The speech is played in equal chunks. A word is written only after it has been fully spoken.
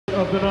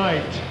of the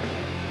night.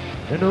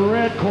 In the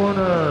red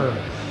corner,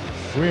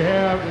 we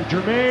have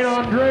Jermaine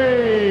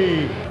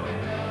Andre.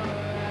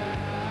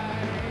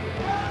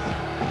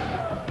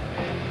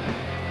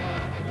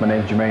 My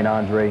name is Jermaine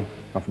Andre.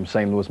 I'm from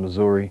St. Louis,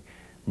 Missouri.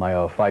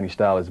 My fighting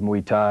style is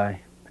Muay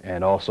Thai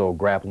and also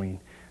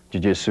grappling,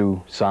 Jiu-Jitsu,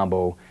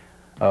 Sambo.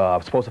 I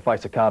was supposed to fight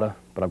Sakata,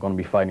 but I'm going to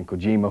be fighting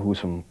Kojima, who's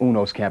from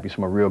Uno's camp. He's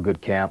from a real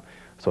good camp,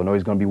 so I know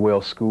he's going to be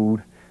well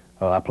schooled.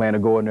 I plan to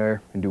go in there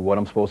and do what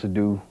I'm supposed to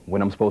do,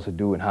 when I'm supposed to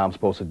do it, and how I'm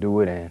supposed to do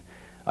it. And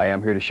I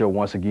am here to show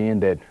once again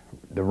that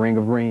the Ring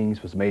of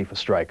Rings was made for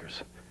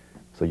strikers.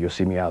 So you'll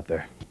see me out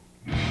there.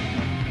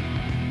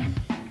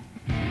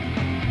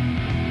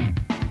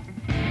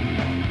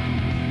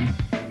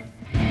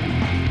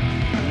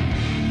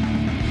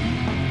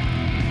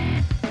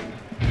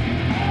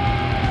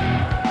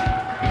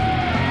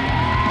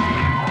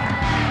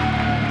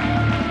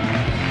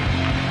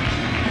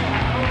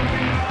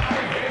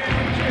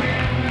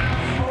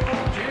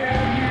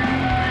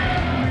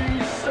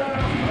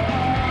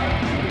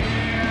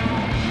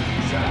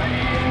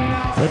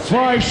 At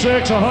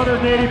 5'6",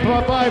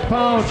 185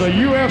 pounds, a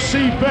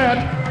UFC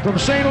vet from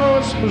St.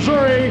 Louis,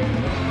 Missouri,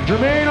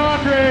 Jermaine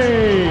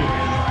Andre.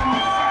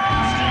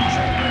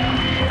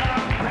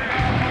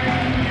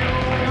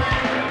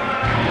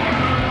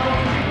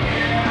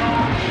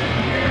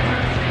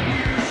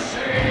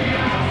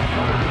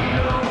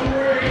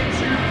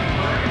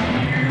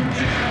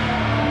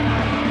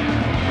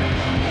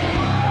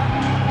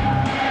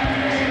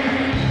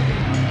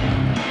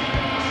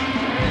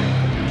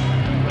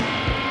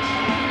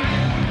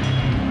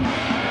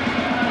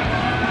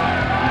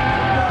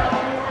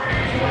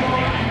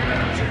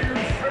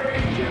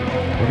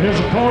 His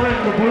opponent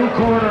in the blue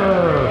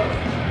corner,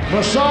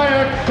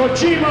 Masaya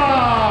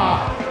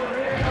Kojima.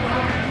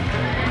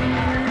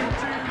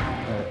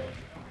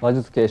 馬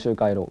術系周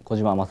回路小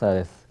島雅也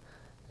です、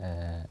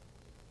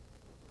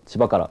千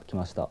葉から来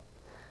ました、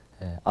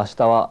明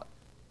日は、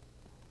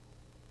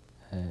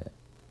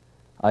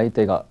相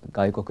手が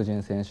外国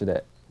人選手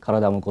で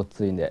体もごっ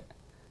ついんで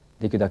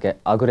できるだけ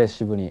アグレッ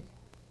シブに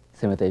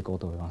攻めていこう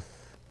と思います。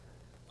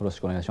よろし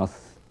くお願いしま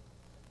す。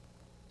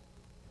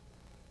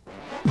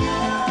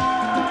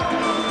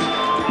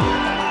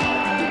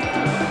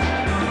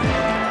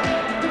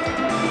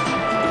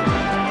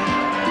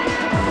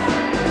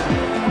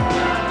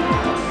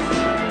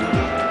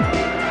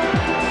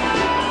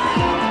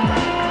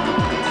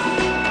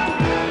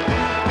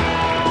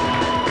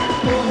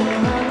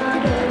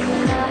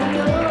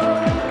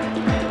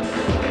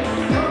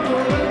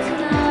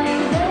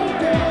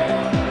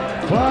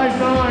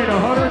5'9",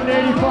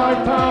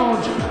 185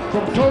 pounds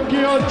from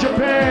Tokyo,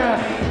 Japan,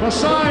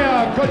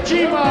 Masaya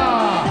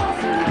Kojima.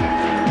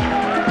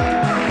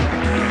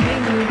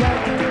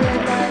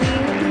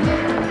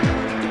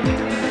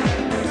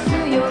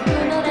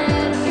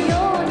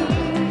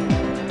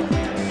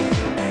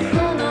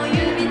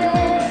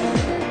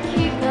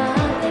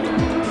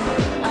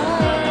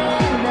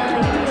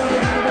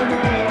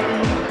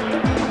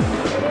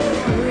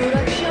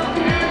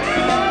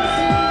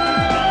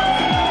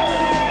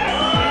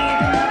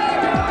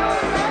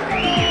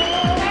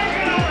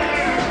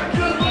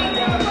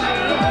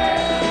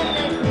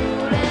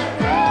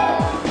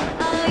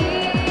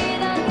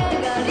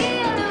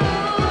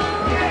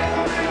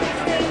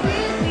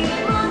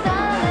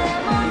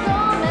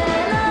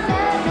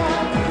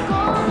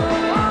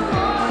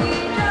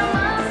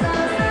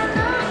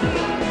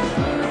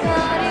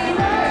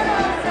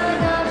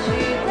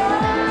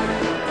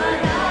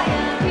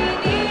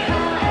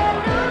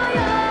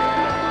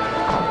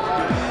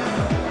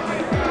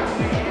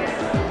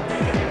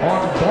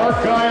 On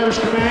Barkeier's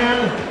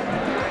command,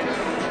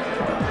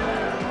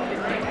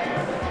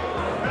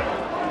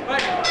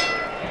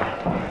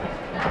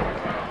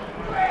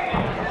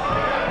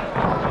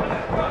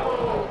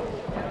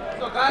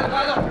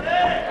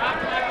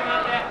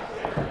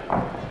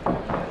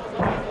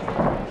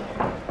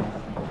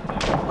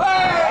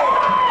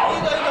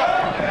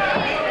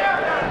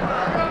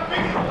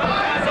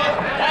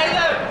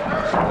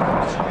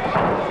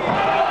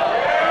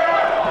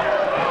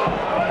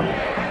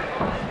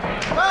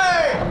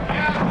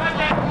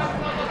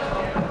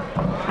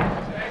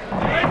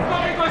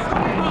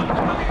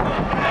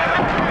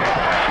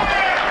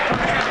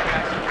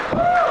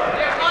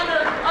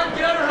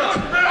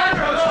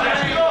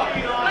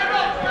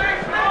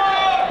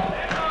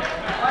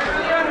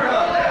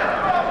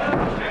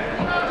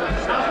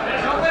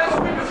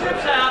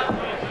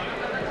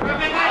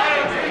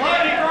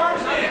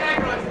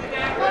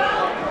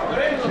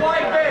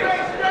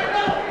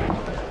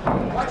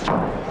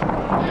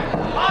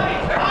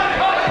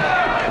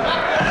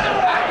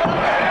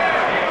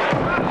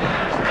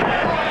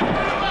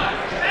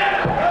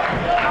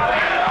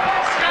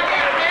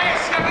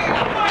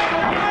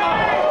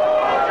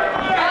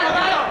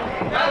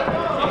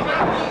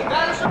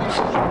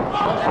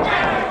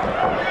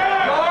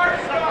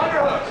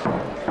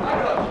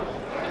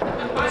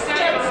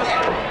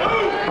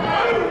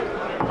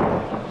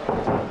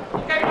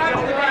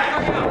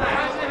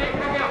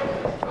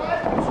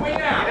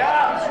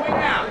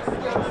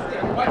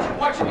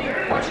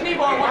 knee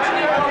bar, watch your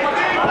knee bar, watch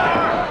your knee bar.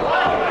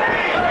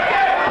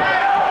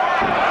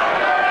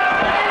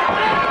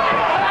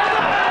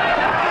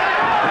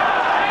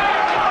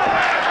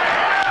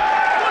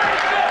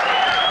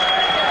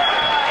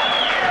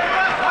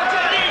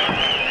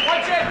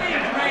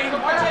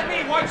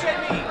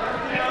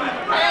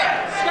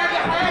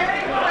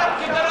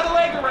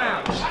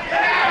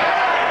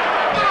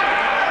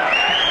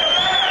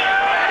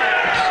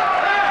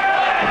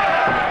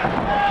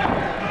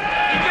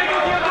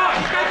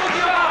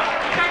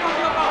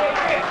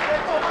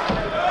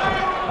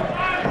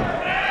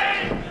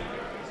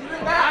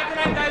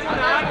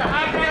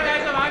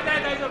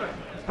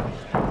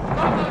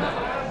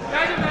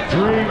 3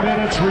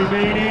 minutes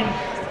remaining.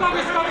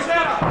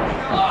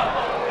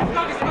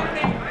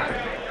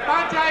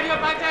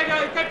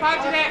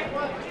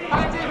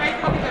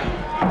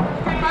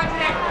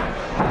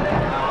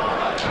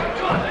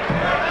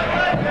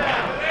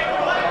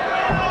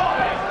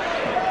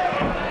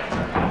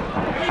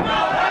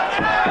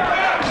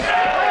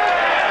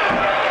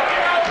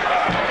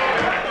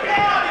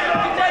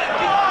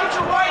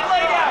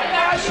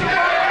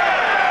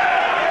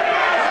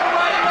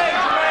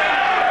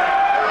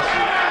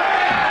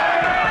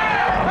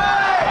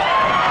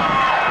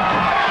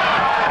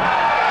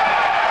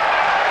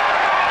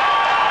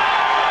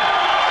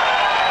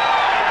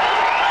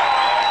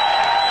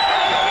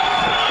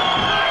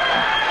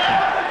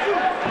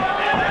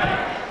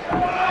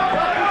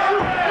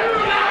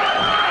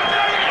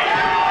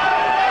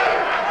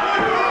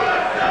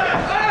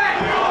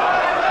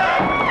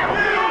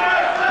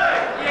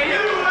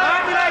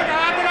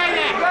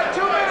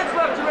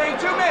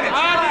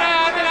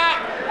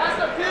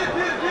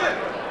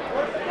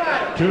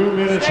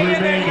 Stay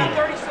in there, you got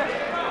 30 seconds.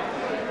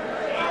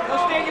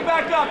 Now stand your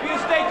back up, you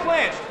stay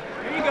clinched.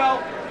 Here you go.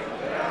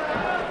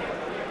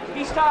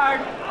 He's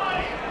tired.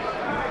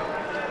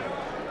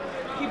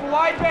 Keep a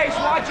wide base,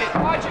 watch it,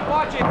 watch it,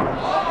 watch it.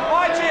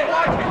 Watch it,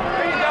 watch it.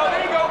 There you go,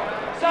 there you go.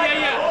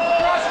 Second,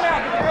 cross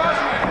mat, cross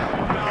mat.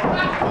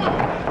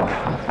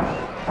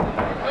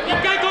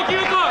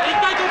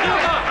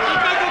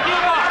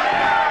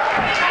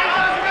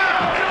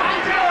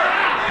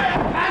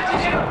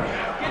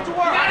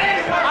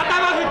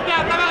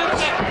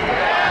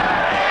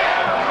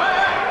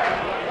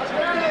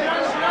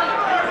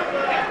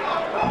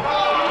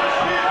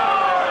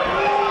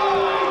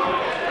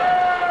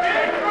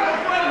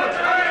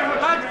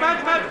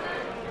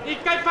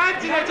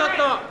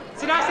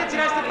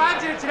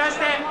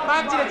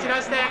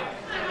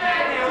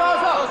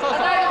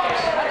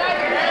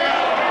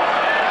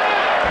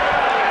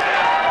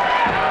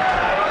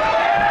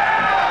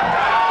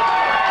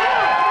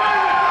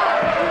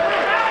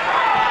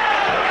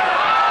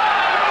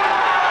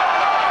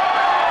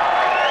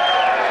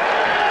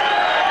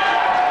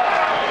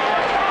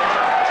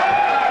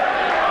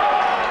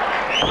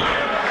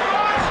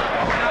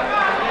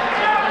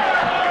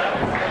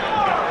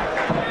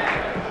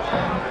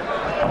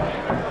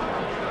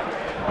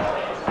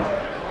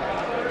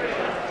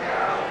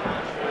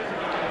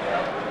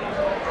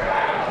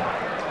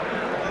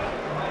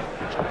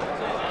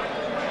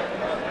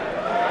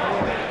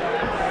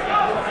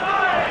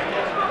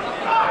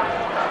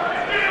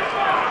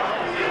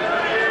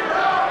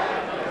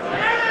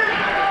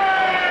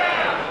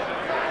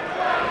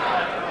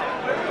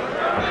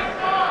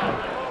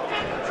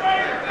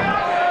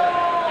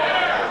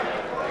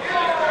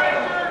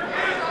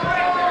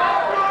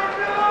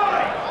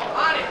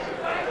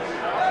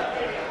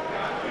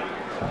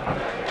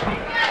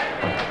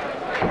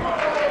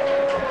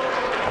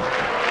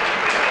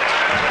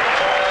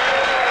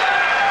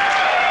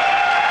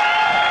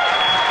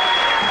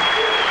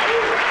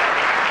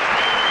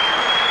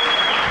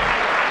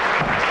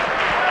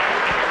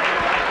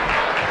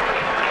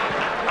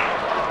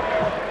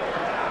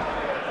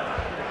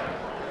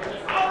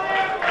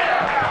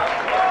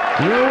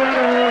 Your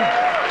winner,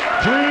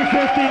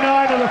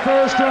 3:59 of the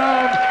first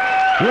round,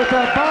 with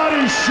a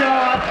body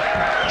shot,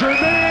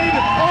 Jermaine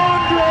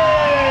Andre.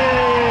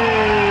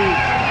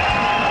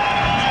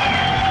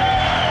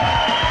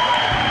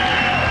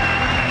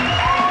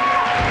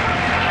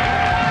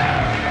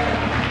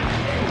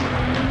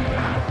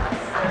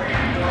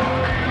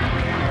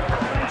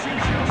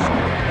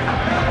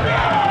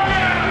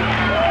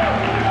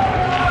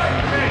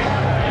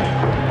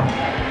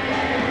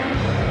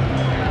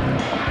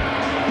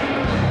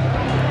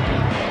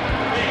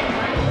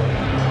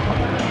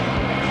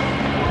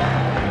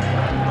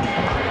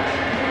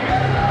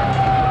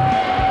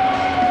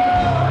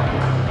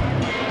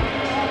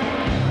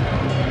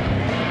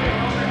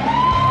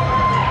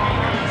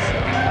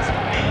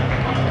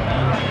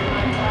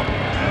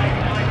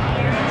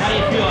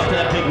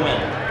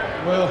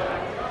 Well,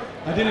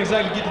 I didn't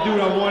exactly get to do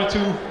what I wanted to.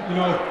 You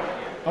know,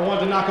 I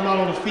wanted to knock him out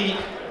on the feet.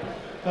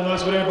 I know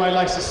that's what everybody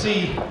likes to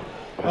see.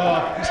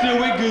 It still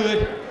went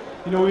good.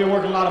 You know, we've been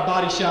working a lot of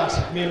body shots,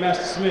 me and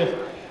Master Smith.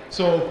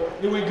 So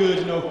it went good,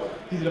 you know.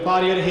 Either the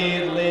body or the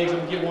head, the legs, I'm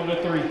gonna get one of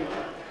the three.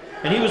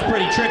 And he was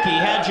pretty tricky. He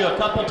had you a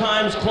couple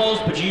times close,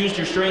 but you used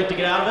your strength to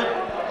get out of it?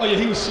 Oh yeah,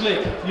 he was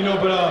slick, you know,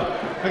 but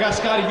I got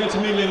Scotty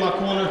Ventimiglia in my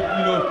corner,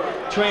 you know,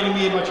 training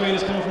me, and my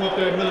trainer's coming from up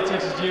there at Miller,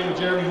 Texas Gym with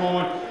Jeremy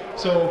Horn.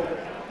 So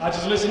I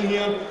just listened to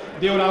him,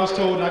 did what I was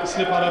told, and I could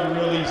slip out of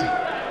it real easy.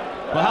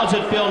 Well, how's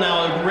it feel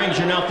now in rings?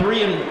 You're now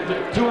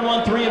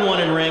 2-1, 3-1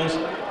 in rings.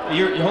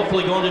 You're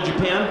hopefully going to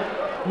Japan?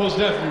 Most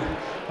definitely.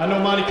 I know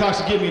Monty Cox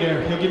will get me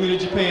there. He'll get me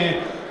to Japan.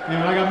 And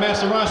when I got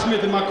Master Ron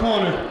Smith in my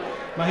corner,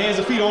 my hands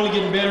and feet are only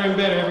getting better and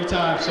better every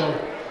time. So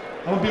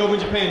I'm going to be over in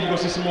Japan. You're going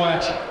to see some more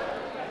action.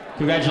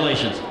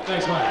 Congratulations.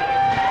 Thanks, Mike.